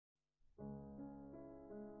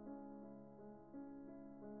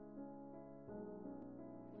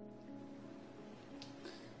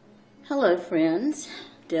Hello friends,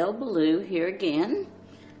 Del Ballou here again.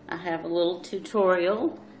 I have a little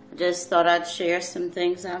tutorial. I just thought I'd share some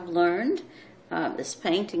things I've learned. This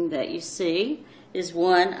painting that you see is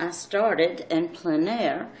one I started in Plein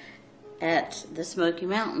Air at the Smoky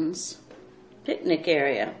Mountains picnic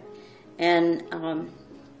area. And I'm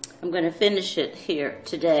going to finish it here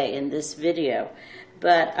today in this video.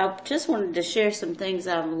 But I just wanted to share some things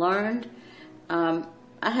I've learned. I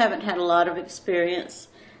haven't had a lot of experience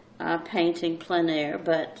painting plein air,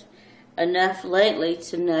 but enough lately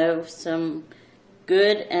to know some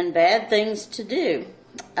good and bad things to do.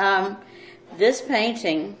 This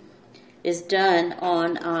painting is done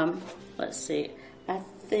on, let's see, I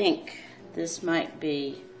think this might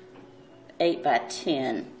be 8 by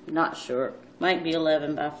 10, not sure, might be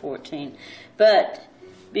 11 by 14. But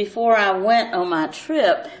before I went on my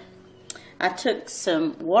trip, I took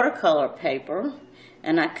some watercolor paper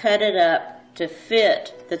and I cut it up to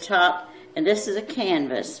fit the top, and this is a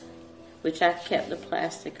canvas, which I kept the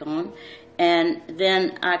plastic on, and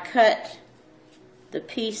then I cut the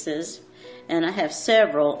pieces, and I have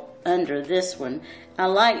several under this one. I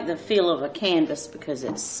like the feel of a canvas because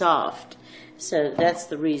it's soft, so that's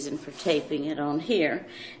the reason for taping it on here.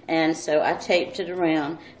 And so I taped it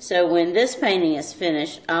around, so when this painting is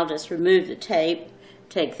finished, I'll just remove the tape,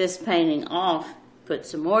 take this painting off, put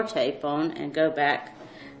some more tape on, and go back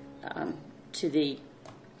to the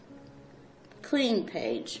clean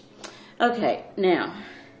page. Okay, now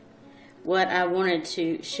what I wanted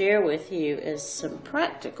to share with you is some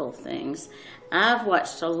practical things. I've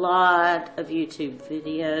watched a lot of YouTube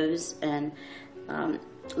videos and a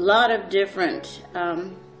lot of different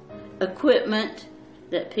equipment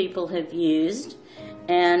that people have used,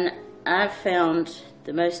 and I've found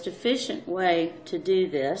the most efficient way to do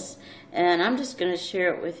this, and I'm just going to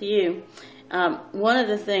share it with you. One of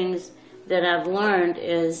the things that I've learned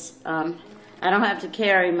is I don't have to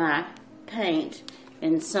carry my paint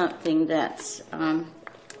in something that's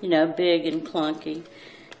you know, big and clunky,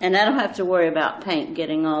 and I don't have to worry about paint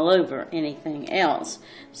getting all over anything else.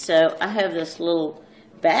 So I have this little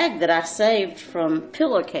bag that I saved from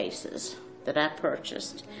pillowcases that I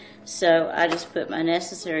purchased. So I just put my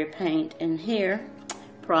necessary paint in here,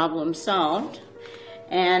 problem solved.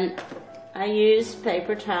 And I use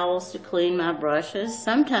paper towels to clean my brushes,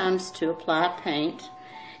 sometimes to apply paint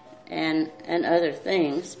and other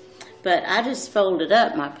things. But I just folded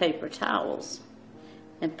up my paper towels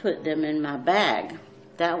and put them in my bag.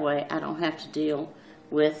 That way I don't have to deal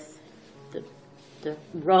with the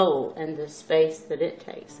roll and the space that it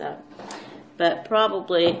takes up. But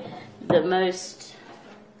probably the most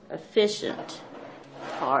efficient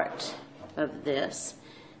part of this,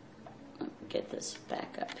 get this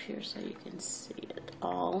back up here so you can see it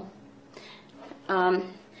all.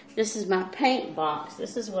 This is my paint box.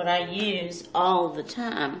 This is what I use all the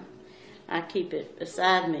time. I keep it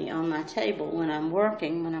beside me on my table when I'm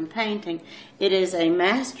working, when I'm painting. It is a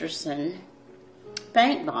Masterson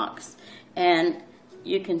paint box, and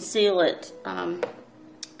you can seal it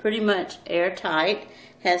pretty much airtight.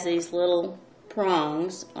 Has these little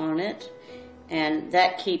prongs on it, and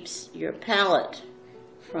that keeps your palette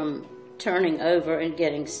from turning over and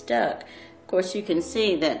getting stuck. Of course, you can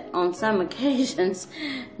see that on some occasions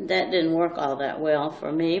that didn't work all that well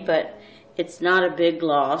for me, but it's not a big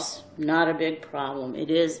loss, not a big problem.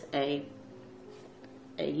 It is a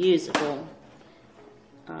usable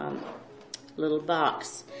little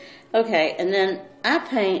box. Okay, and then I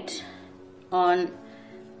paint on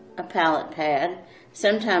a palette pad.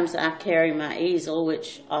 Sometimes I carry my easel,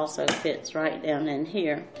 which also fits right down in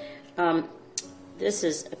here. This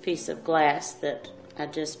is a piece of glass that I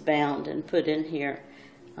just bound and put in here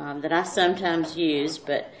that I sometimes use,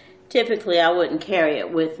 but typically I wouldn't carry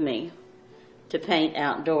it with me to paint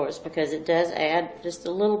outdoors because it does add just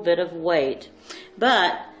a little bit of weight.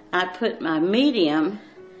 But I put my medium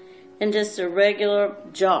in just a regular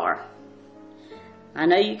jar. I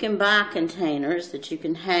know you can buy containers that you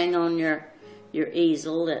can hang on your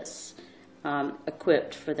easel that's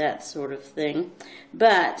equipped for that sort of thing.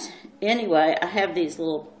 But anyway, I have these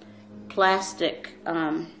little plastic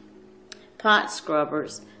pot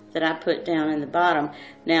scrubbers that I put down in the bottom.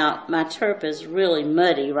 Now, my turp is really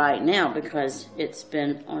muddy right now because it's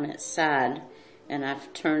been on its side and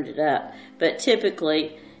I've turned it up. But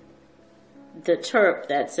typically, the turp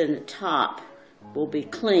that's in the top will be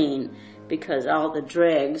clean because all the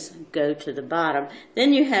dregs go to the bottom.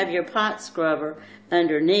 Then you have your pot scrubber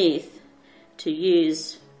underneath to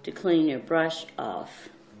use to clean your brush off.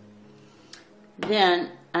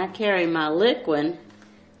 Then I carry my liquid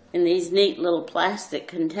in these neat little plastic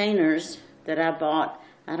containers that I bought,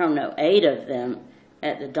 I don't know, 8 of them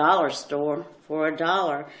at the dollar store for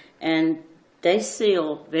 $1, and they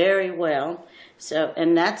seal very well. So,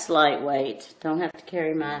 and that's lightweight. Don't have to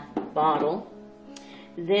carry my bottle.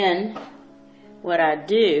 Then what I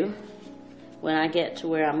do when I get to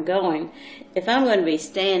where I'm going, if I'm going to be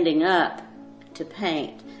standing up to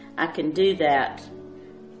paint, I can do that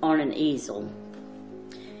on an easel.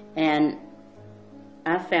 And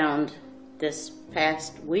I found this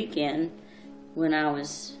past weekend when I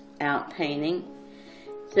was out painting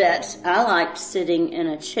that I liked sitting in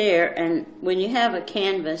a chair, and when you have a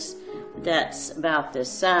canvas that's about this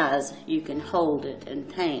size, you can hold it and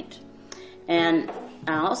paint. And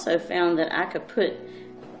I also found that I could put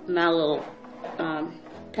my little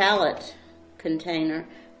palette container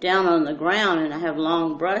down on the ground, and I have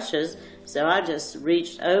long brushes, so I just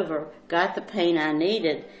reached over, got the paint I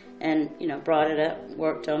needed, and brought it up,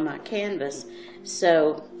 worked on my canvas.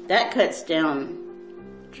 So that cuts down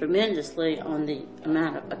tremendously on the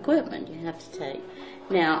amount of equipment you have to take.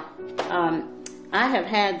 Now, I have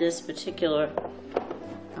had this particular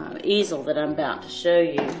easel that I'm about to show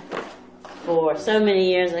you for so many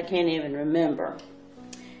years I can't even remember,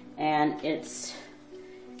 and it's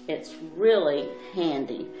really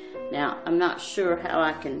handy. Now, I'm not sure how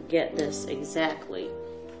I can get this exactly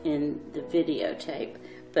in the videotape,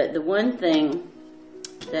 but the one thing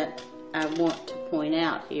that I want to point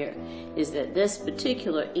out here is that this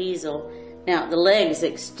particular easel, now the legs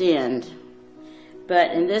extend,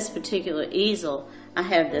 but in this particular easel I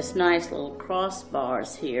have this nice little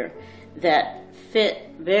crossbars here that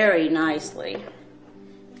fit very nicely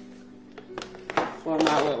for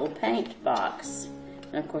my little paint box.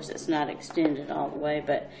 And of course it's not extended all the way,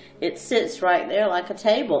 but it sits right there like a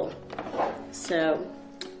table. So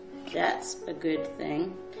that's a good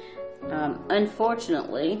thing.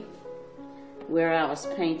 Unfortunately, where I was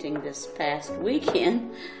painting this past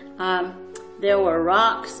weekend, there were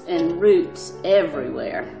rocks and roots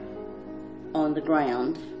everywhere on the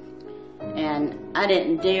ground. And I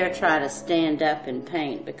didn't dare try to stand up and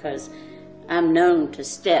paint because I'm known to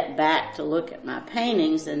step back to look at my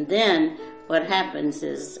paintings, and then what happens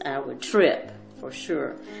is I would trip for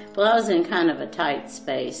sure. Well, I was in kind of a tight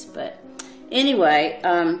space, but anyway,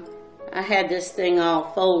 I had this thing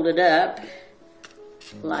all folded up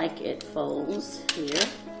like it folds here.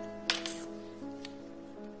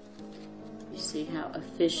 You see how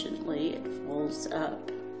efficiently it folds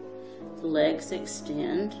up. The legs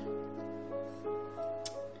extend,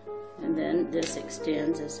 and then this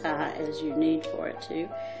extends as high as you need for it to.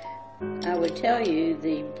 I would tell you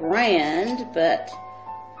the brand, but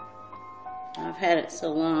I've had it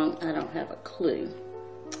so long I don't have a clue.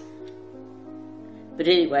 But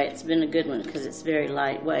anyway, it's been a good one because it's very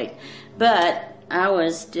lightweight. But I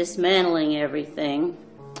was dismantling everything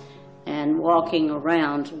and walking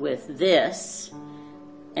around with this,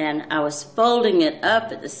 and I was folding it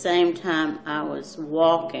up at the same time I was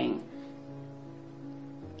walking.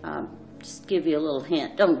 Just give you a little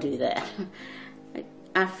hint, don't do that.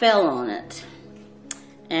 I fell on it,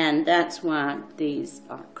 and that's why these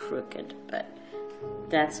are crooked, but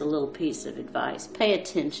that's a little piece of advice. Pay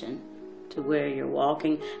attention to where you're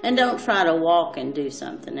walking, and don't try to walk and do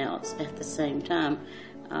something else at the same time.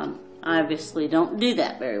 I obviously don't do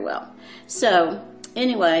that very well. So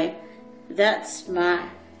anyway, that's my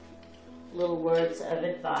little words of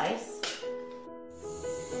advice.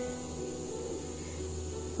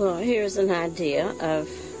 Well, here's an idea of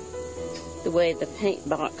the way the paint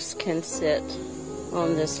box can sit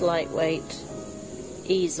on this lightweight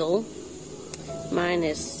easel. Mine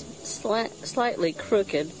is slightly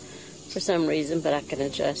crooked for some reason, but I can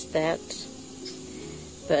adjust that.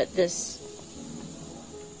 But these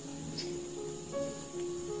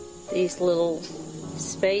little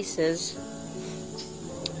spaces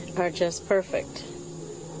are just perfect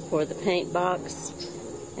for the paint box,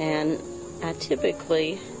 and I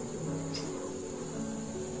typically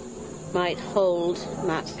might hold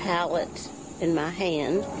my palette in my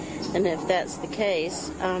hand, and if that's the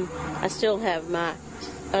case, I still have my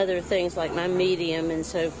other things like my medium and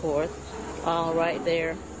so forth all right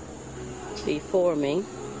there before me,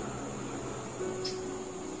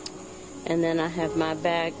 and then I have my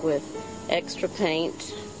bag with extra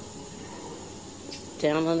paint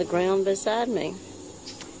down on the ground beside me,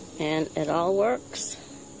 and it all works.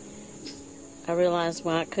 I realized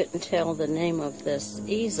why I couldn't tell the name of this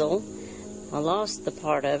easel. I lost the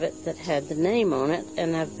part of it that had the name on it,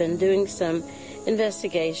 and I've been doing some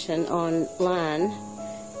investigation online,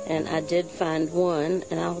 and I did find one,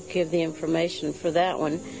 and I'll give the information for that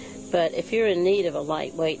one. But if you're in need of a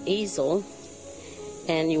lightweight easel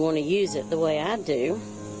and you want to use it the way I do,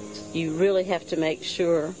 you really have to make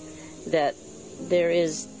sure that there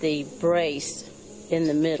is the brace in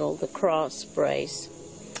the middle, the cross brace.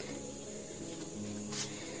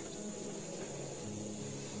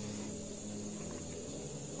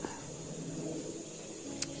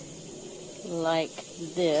 Like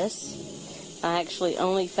this. I actually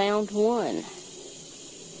only found one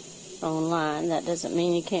online. That doesn't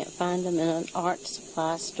mean you can't find them in an art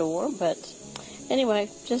supply store, but anyway,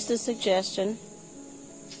 just a suggestion.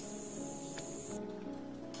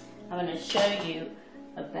 I'm going to show you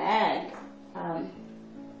a bag.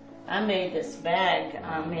 I made this bag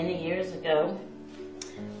many years ago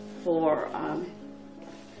for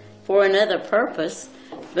another purpose,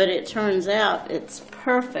 but it turns out it's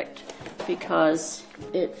perfect because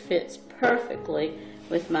it fits perfectly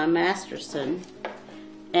with my Masterson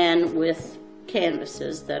and with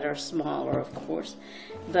canvases that are smaller, of course.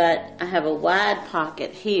 But I have a wide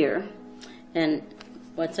pocket here, and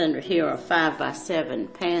what's under here are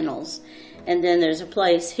 5x7 panels, and then there's a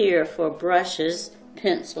place here for brushes,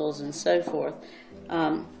 pencils, and so forth.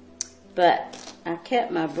 But I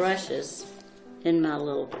kept my brushes in my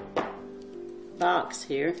little box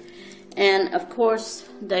here, and of course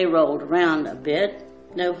they rolled around a bit,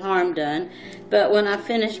 no harm done. But when I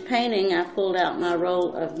finished painting, I pulled out my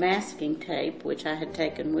roll of masking tape, which I had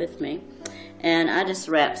taken with me, and I just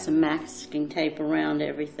wrapped some masking tape around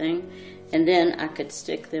everything, and then I could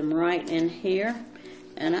stick them right in here,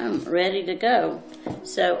 and I'm ready to go.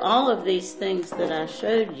 So all of these things that I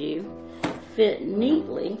showed you fit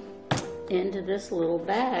neatly into this little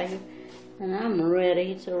bag, and I'm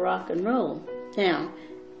ready to rock and roll. Now,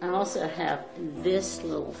 I also have this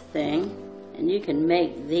little thing, and you can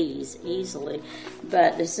make these easily,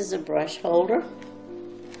 but this is a brush holder.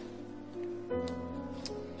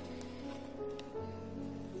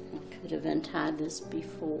 I could have untied this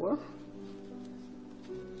before,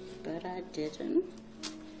 but I didn't.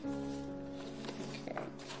 Okay,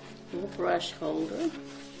 little brush holder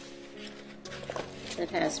that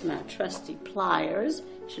has my trusty pliers.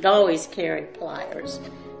 Should always carry pliers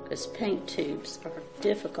because paint tubes are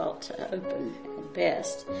difficult to open at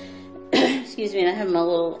best. Excuse me, and I have my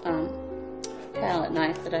little palette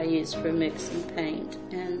knife that I use for mixing paint,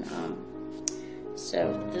 and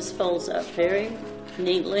so this folds up very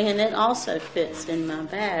neatly, and it also fits in my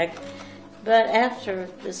bag. But after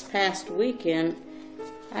this past weekend,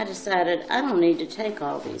 I decided I don't need to take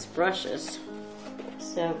all these brushes,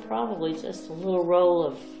 so probably just a little roll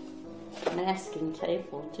of masking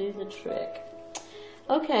tape will do the trick.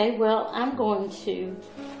 Okay, well, I'm going to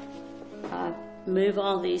move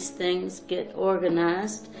all these things, get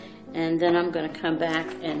organized, and then I'm going to come back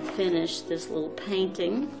and finish this little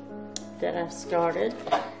painting that I've started.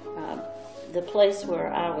 The place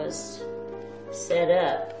where I was set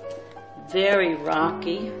up, very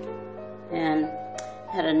rocky, and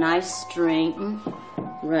had a nice stream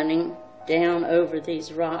running down over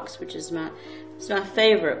these rocks, which is it's my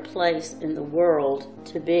favorite place in the world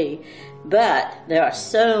to be. But there are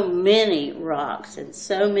so many rocks and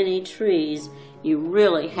so many trees, you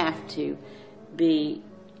really have to be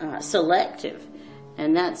selective.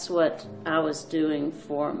 And that's what I was doing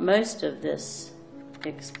for most of this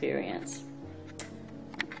experience.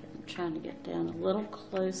 I'm trying to get down a little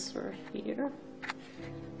closer here.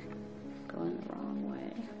 Going the wrong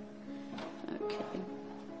way. Okay.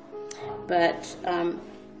 But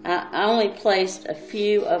I only placed a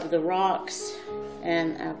few of the rocks,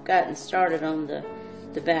 and I've gotten started on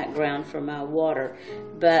the background for my water.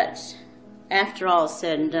 But after all is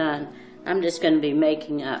said and done, I'm just going to be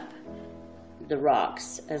making up the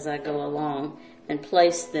rocks as I go along and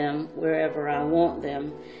place them wherever I want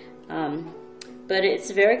them. But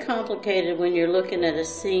it's very complicated when you're looking at a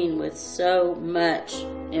scene with so much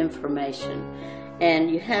information, and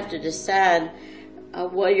you have to decide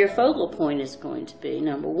what your focal point is going to be,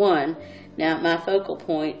 number one. Now, my focal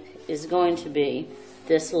point is going to be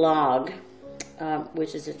this log,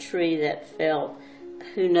 which is a tree that fell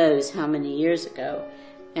who knows how many years ago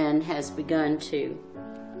and has begun to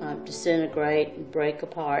disintegrate and break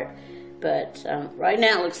apart. But right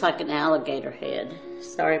now it looks like an alligator head.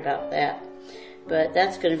 Sorry about that. But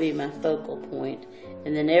that's going to be my focal point.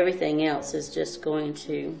 And then everything else is just going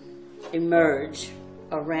to emerge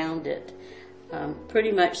around it. I'm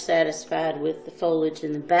pretty much satisfied with the foliage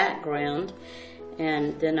in the background,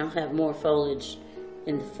 and then I'll have more foliage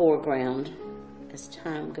in the foreground as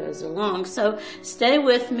time goes along. So stay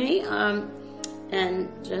with me and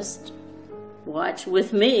just watch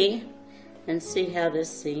with me and see how this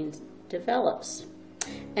scene develops.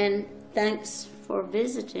 And thanks for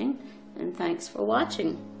visiting, and thanks for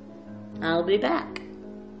watching. I'll be back.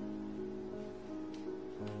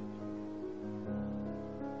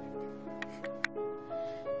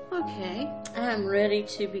 Okay, I'm ready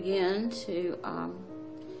to begin to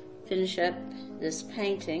finish up this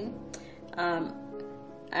painting.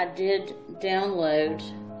 I did download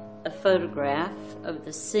a photograph of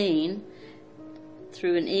the scene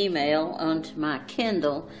through an email onto my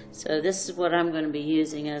Kindle, so this is what I'm going to be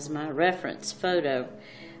using as my reference photo,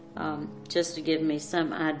 just to give me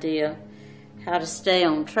some idea how to stay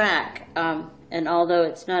on track. And although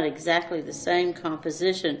it's not exactly the same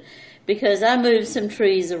composition, because I moved some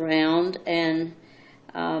trees around and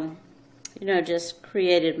just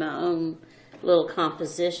created my own little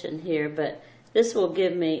composition here, but this will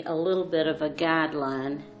give me a little bit of a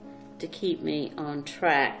guideline to keep me on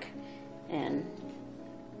track, and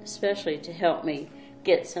especially to help me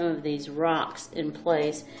get some of these rocks in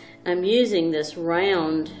place. I'm using this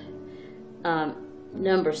round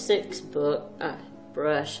number 6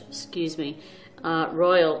 brush,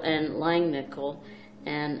 Royal and Langnickel,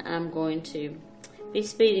 and I'm going to be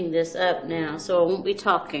speeding this up now, so I won't be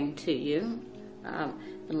talking to you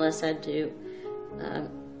unless I do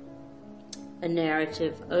a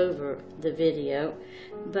narrative over the video,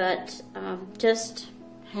 but just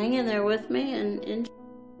hang in there with me and enjoy.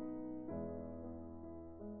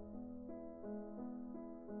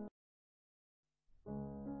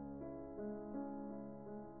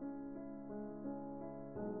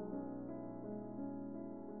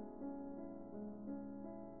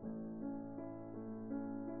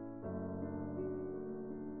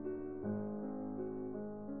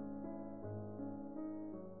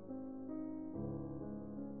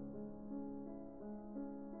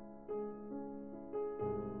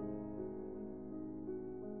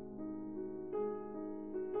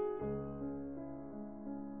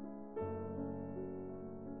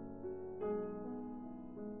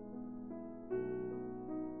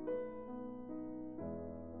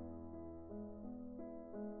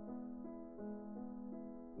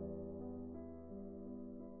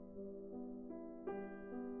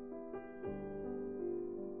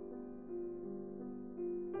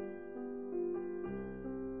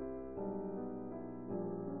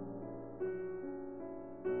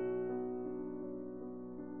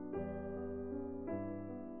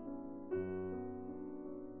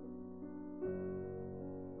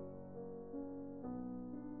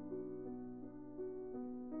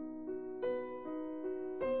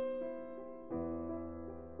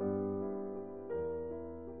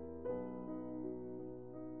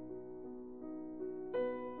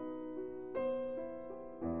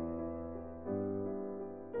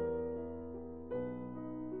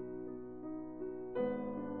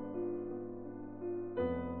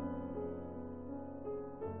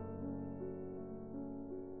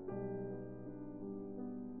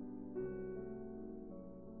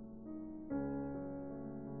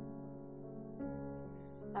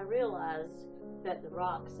 I realized that the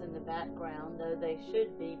rocks in the background, though they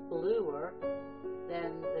should be bluer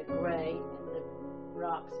than the gray and the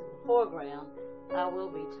rocks in the foreground, I will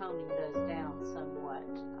be toning those down somewhat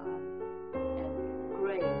and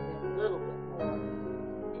graying them a little bit more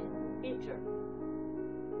in the future.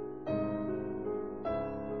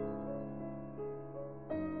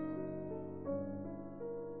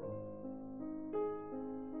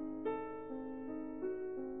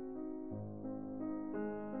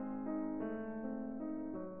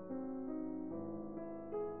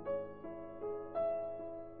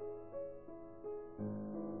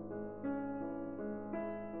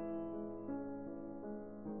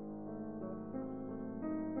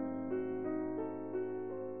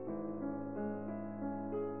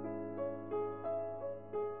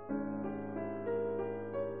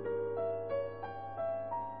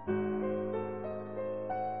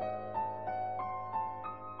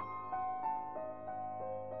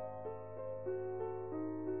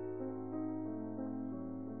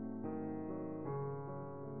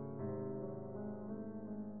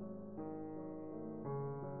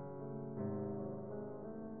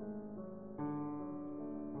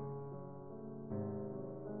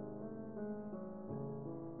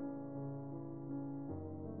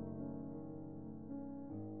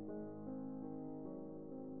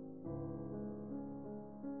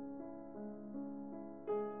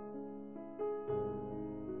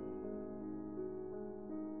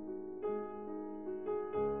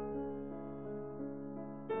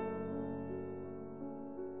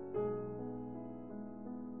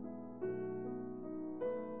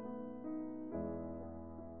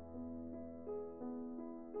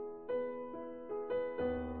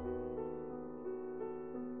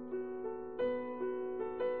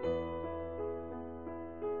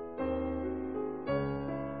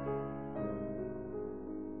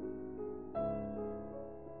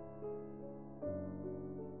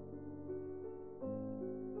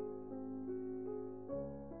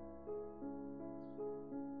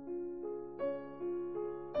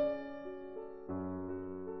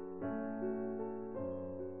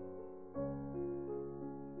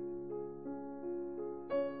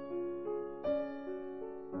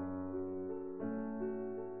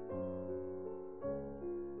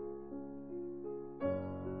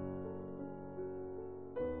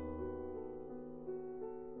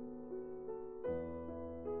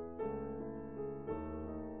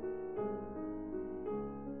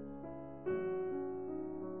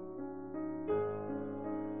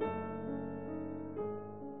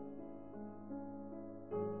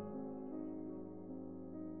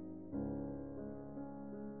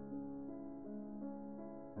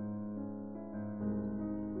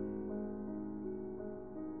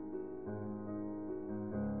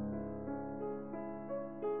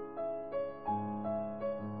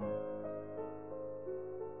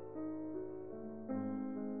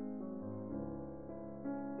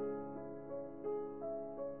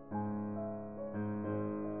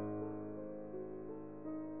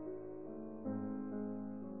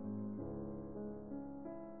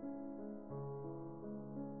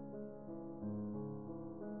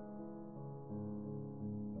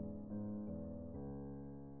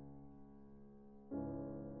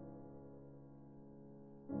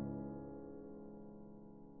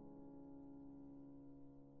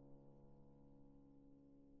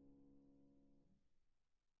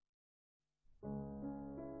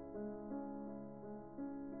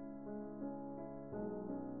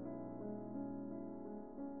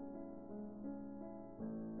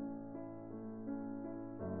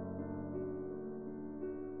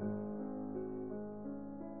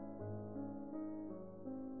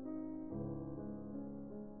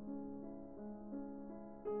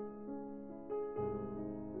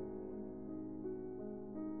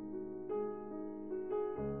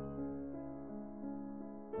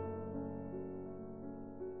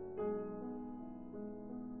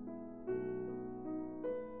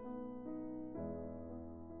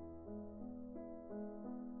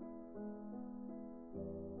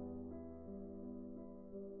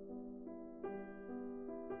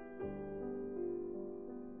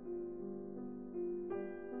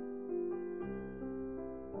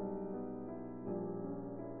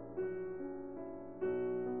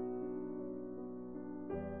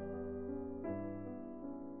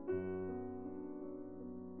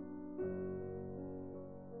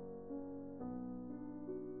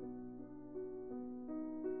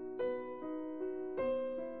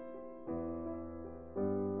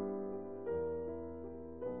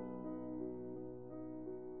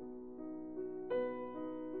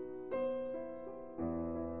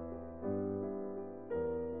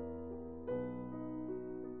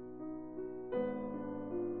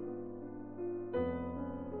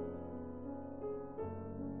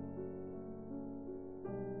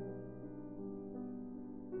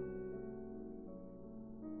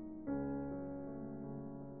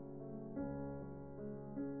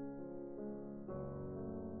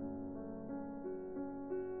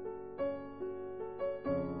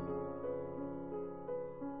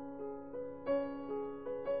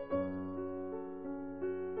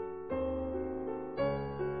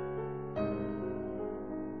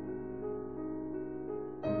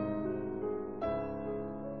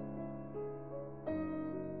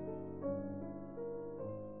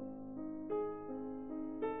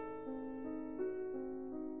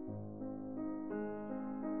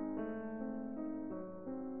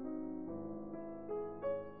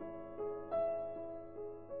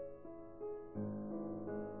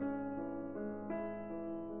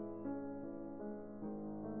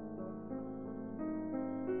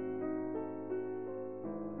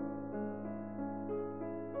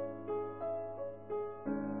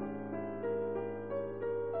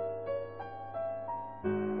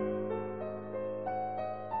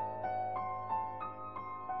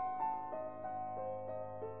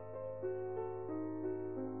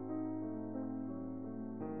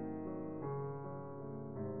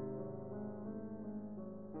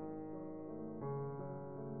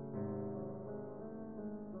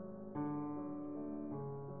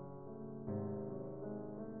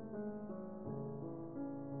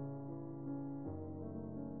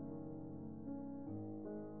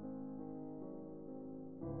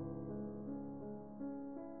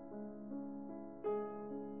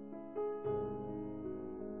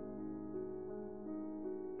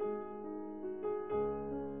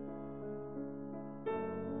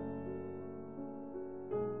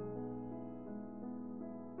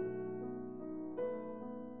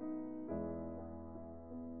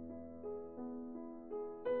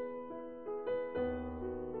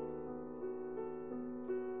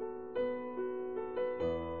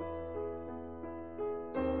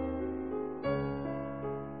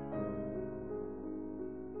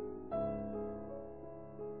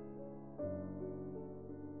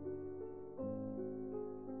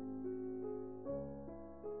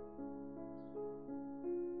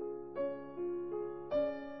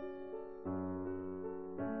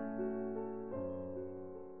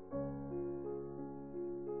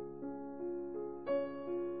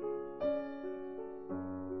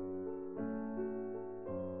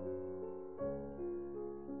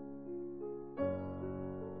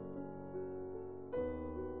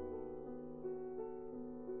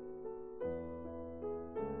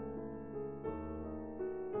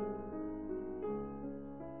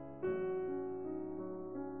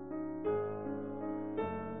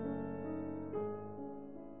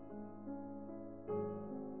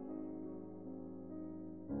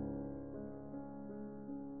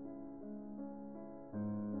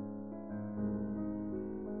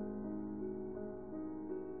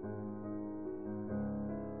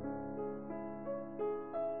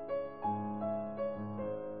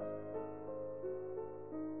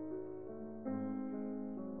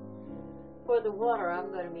 For the water,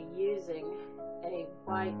 I'm going to be using a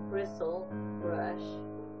white bristle brush,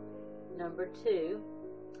 number 2,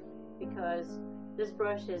 because this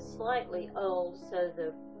brush is slightly old, so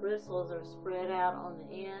the bristles are spread out on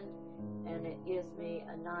the end, and it gives me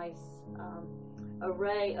a nice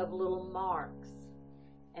array of little marks.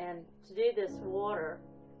 And to do this water,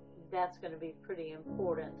 that's going to be pretty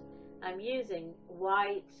important. I'm using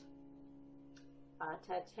white,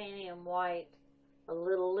 titanium white, a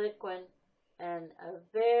little liquid, and a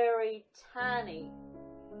very tiny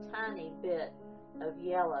bit of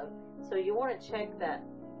yellow. So you want to check that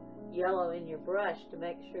yellow in your brush to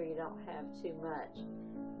make sure you don't have too much.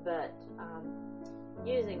 But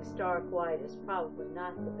using stark white is probably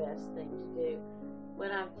not the best thing to do.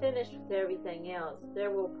 When I'm finished with everything else,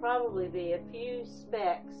 there will probably be a few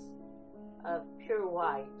specks of pure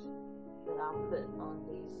white that I'll put on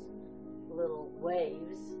these little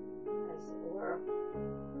waves, as it were.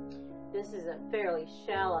 This is a fairly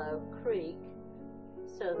shallow creek,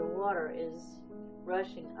 so the water is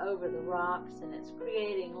rushing over the rocks, and it's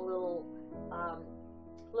creating little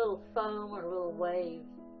foam or little wave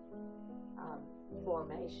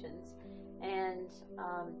formations. And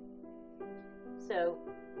so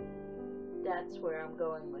that's where I'm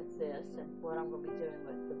going with this and what I'm going to be doing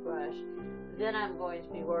with the brush. Then I'm going to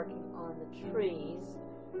be working on the trees.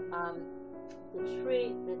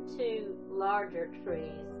 The 2 larger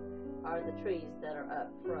trees are the trees that are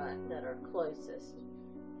up front, that are closest,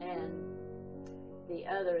 and the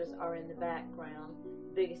others are in the background.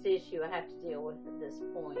 The biggest issue I have to deal with at this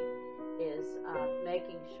point is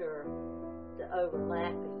making sure the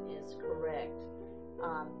overlapping is correct.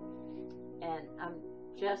 And I'm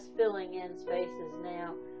just filling in spaces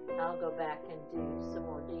now. I'll go back and do some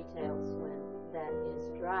more details when that is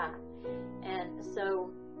dry. And so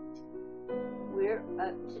we're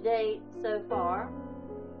up to date so far.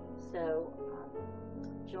 So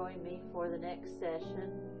join me for the next session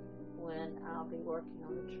when I'll be working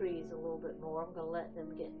on the trees a little bit more. I'm going to let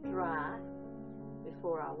them get dry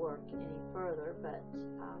before I work any further. But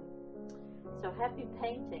so happy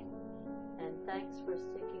painting, and thanks for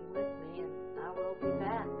sticking with me, and I will be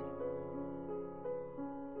back.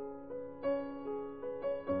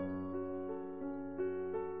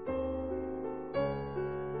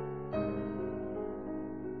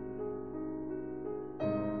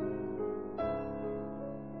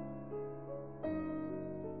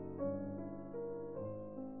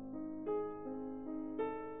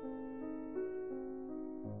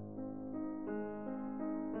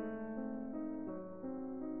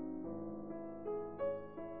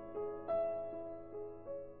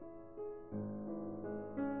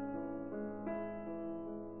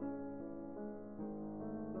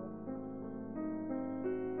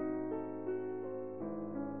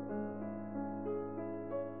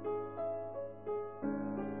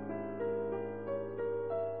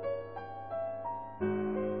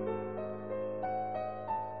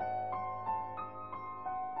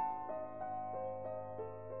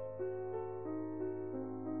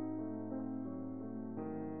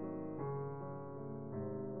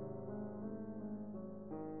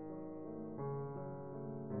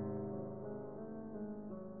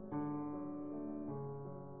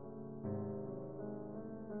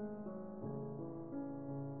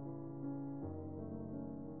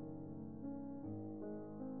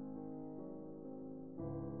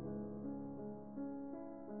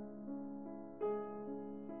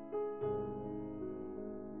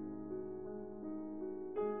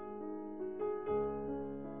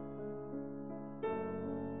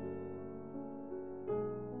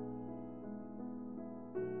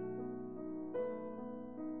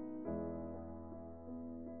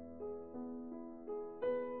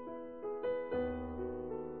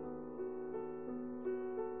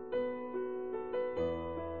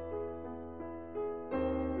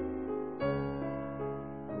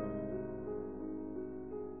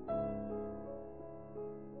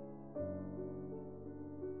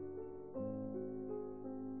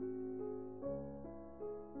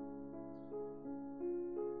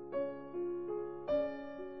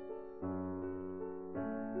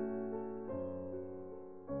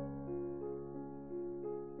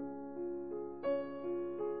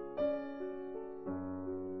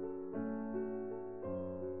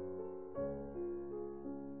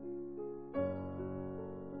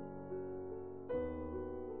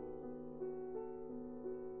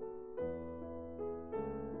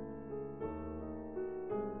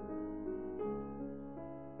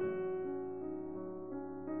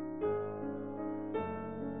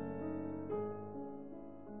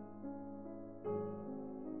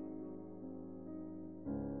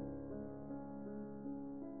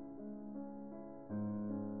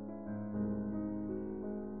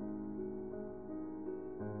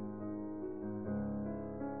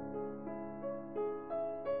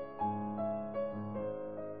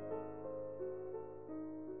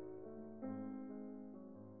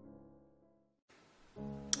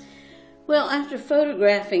 Well, after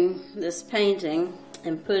photographing this painting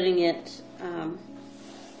and putting it on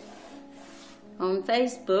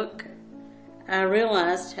Facebook, I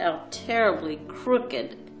realized how terribly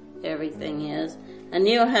crooked everything is. I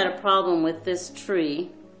knew I had a problem with this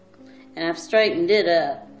tree, and I've straightened it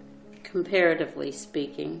up, comparatively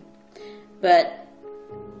speaking, but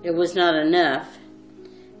it was not enough,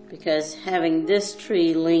 because having this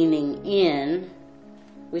tree leaning in,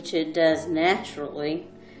 which it does naturally,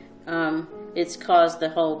 it's caused the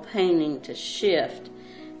whole painting to shift.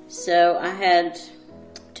 So I had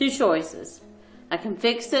two choices. I can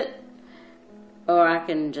fix it, or I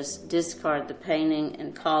can just discard the painting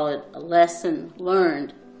and call it a lesson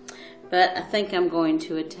learned. But I think I'm going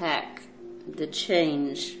to attack the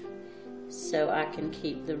change so I can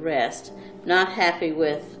keep the rest. Not happy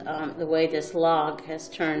with the way this log has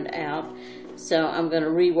turned out, so I'm going to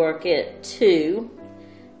rework it too.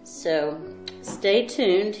 So stay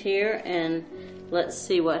tuned here and let's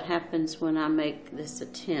see what happens when I make this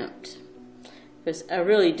attempt, because I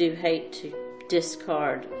really do hate to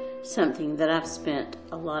discard something that I've spent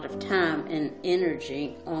a lot of time and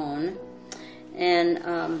energy on.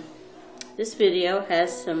 And this video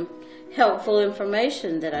has some helpful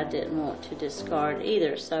information that I didn't want to discard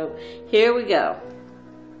either. So here we go.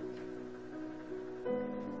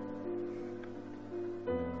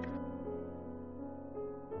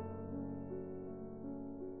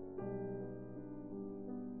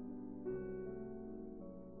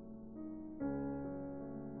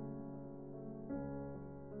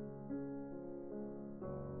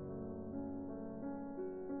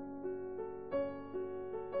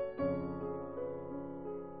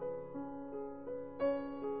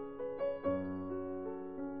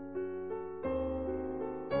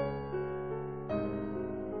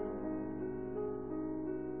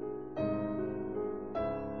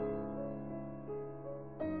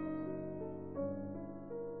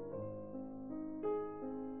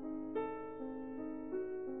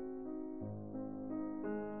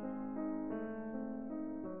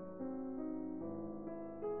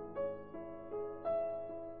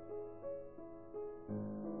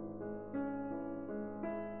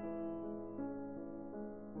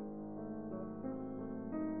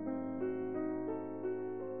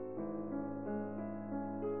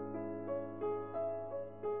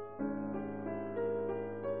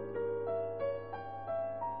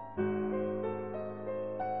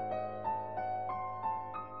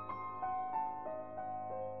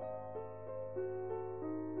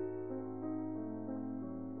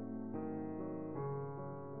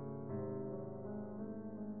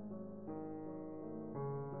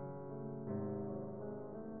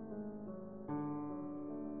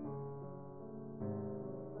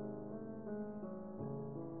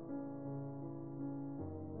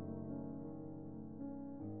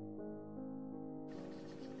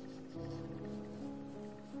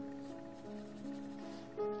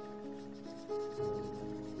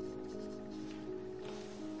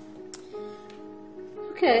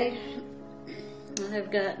 Okay,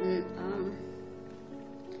 I've gotten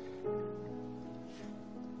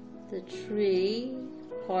the tree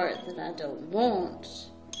part that I don't want,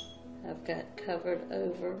 I've got covered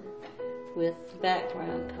over with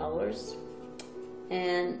background colors,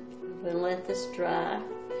 and I'm going to let this dry,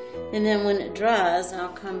 and then when it dries I'll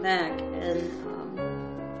come back and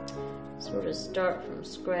sort of start from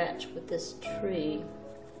scratch with this tree.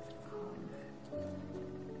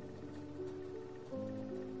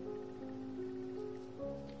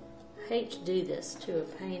 I hate to do this to a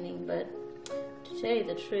painting, but to tell you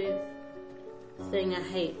the truth, the thing I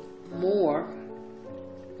hate more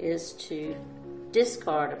is to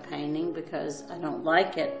discard a painting because I don't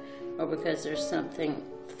like it or because there's something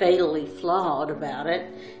fatally flawed about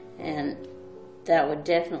it, and that would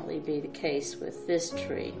definitely be the case with this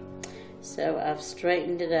tree. So I've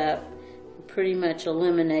straightened it up, pretty much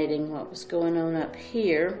eliminating what was going on up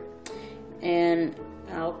here, and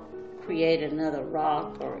I'll create another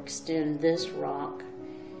rock or extend this rock,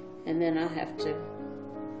 and then I have to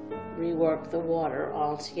rework the water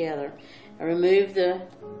altogether. I removed the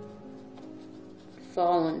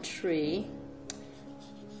fallen tree.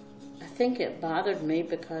 I think it bothered me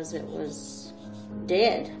because it was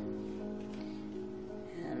dead,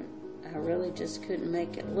 and I really just couldn't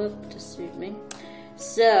make it look to suit me,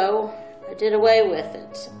 so I did away with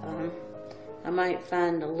it. I might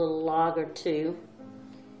find a little log or two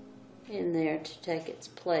in there to take its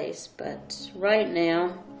place, but right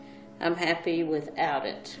now I'm happy without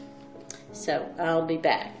it. So I'll be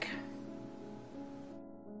back.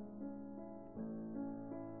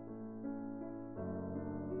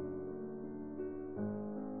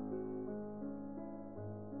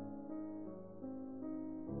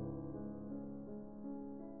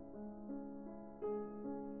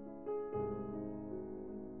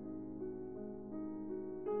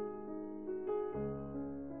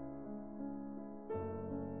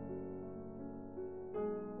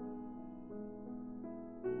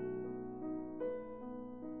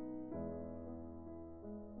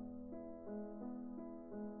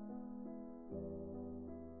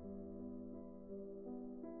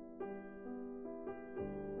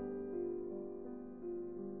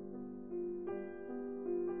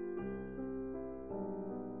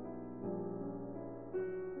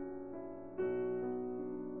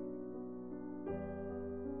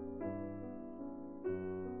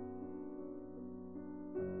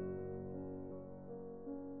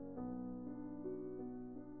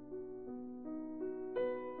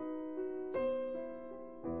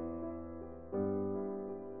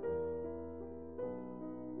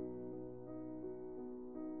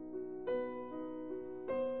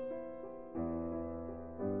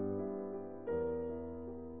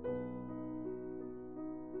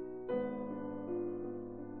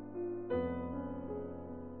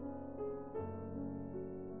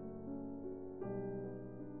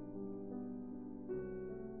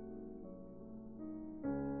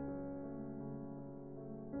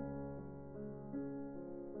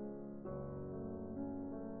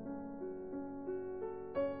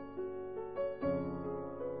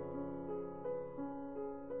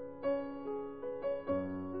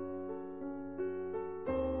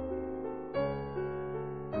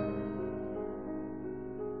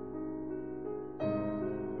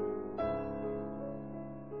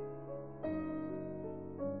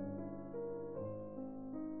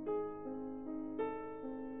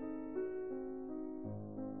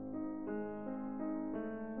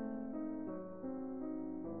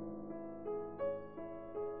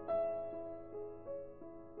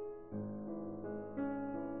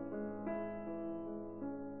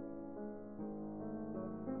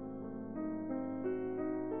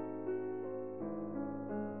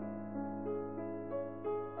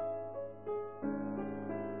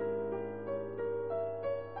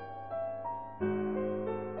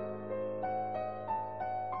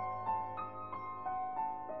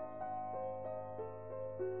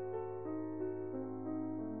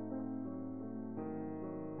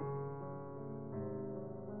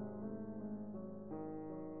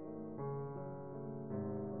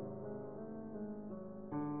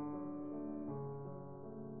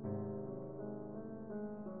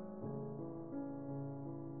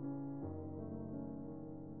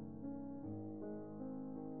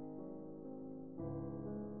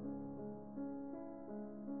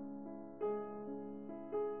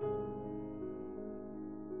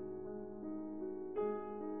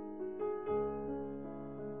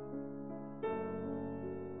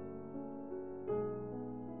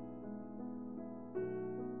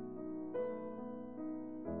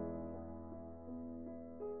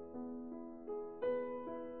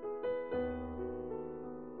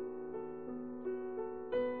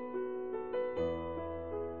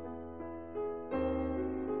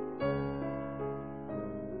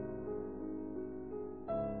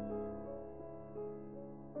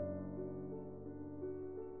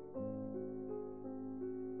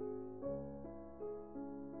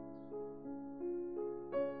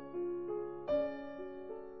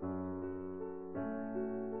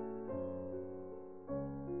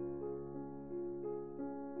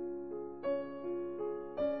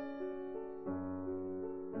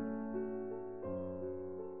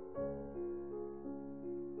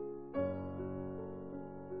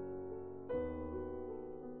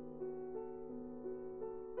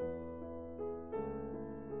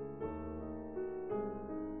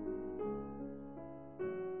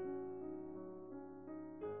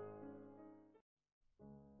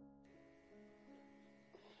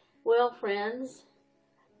 Well, friends,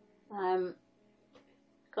 I'm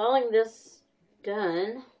calling this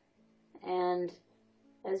done, and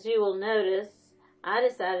as you will notice, I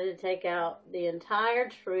decided to take out the entire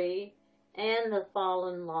tree and the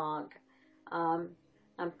fallen log. I'm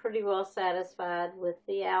pretty well satisfied with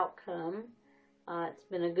the outcome. It's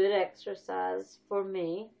been a good exercise for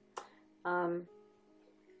me. I've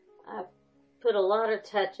put a lot of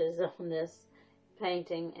touches on this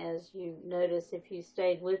painting, as you notice if you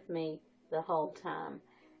stayed with me the whole time.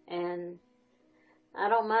 And I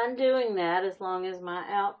don't mind doing that as long as my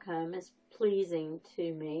outcome is pleasing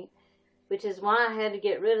to me, which is why I had to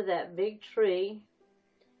get rid of that big tree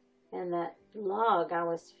and that log. I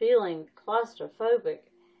was feeling claustrophobic,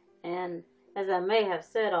 and as I may have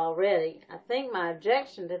said already, I think my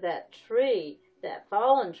objection to that tree, that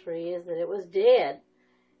fallen tree, is that it was dead,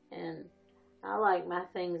 and I like my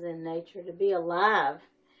things in nature to be alive.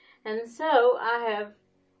 And so I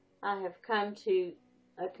have come to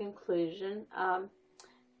a conclusion.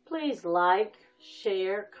 Please like,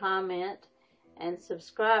 share, comment, and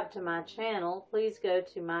subscribe to my channel. Please go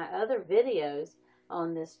to my other videos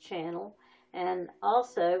on this channel, and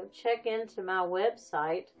also check into my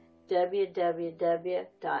website,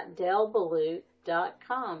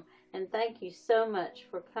 www.delbaloo.com. And thank you so much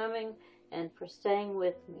for coming and for staying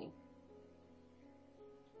with me.